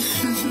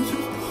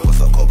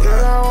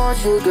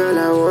want you, girl,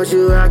 I want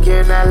you, I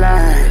cannot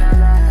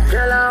lie.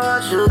 Girl, I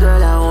want you,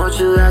 girl, I want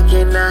you, I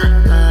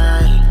cannot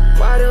lie.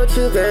 Why don't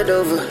you bend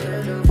over?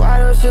 Why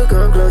don't you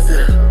come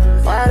closer?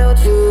 Why don't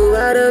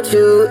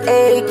you,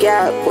 hey,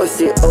 got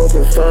pussy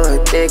open for a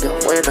nigga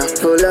when I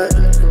pull up?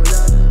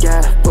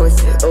 Got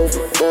pussy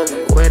over for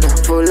me when I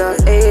pull up,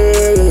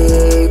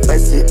 hey,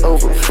 pussy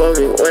over for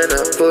me when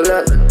I pull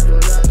up.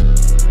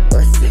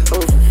 Pussy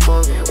over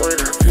for me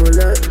when I pull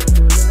up.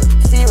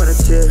 She wanna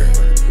chill,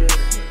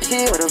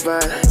 she wanna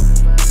vibe,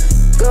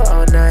 go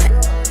all night,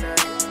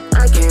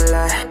 I can't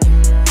lie.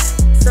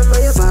 Some of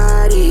your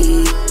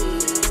body,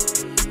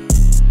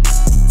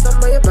 some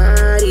of your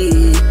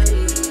body.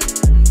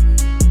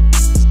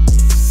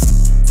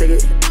 Take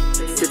it,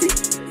 sit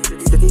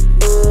it,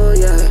 oh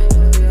yeah.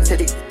 Set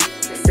it,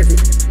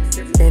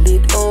 bend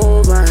it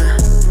over.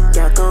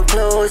 Girl, come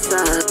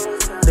closer,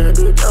 bend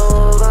it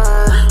over.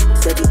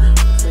 Set it,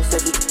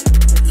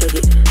 take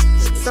it.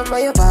 Some of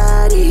your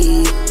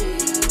body,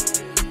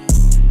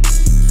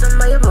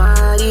 some of your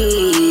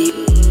body.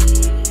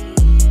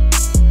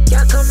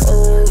 Girl, come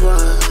over,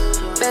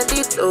 bend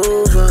it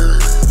over,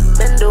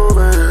 bend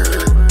over,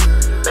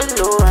 bend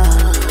over.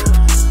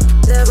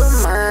 Never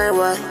mind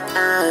what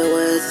I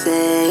was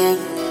saying.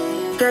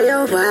 Girl,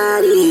 your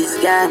body's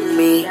got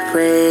me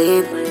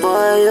praying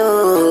for you,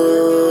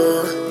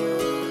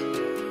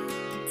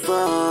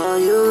 for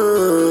you.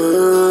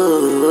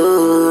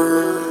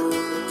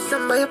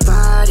 Some of your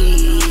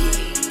body,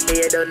 yeah,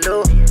 you don't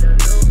know.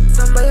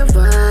 Some of your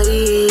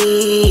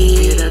body.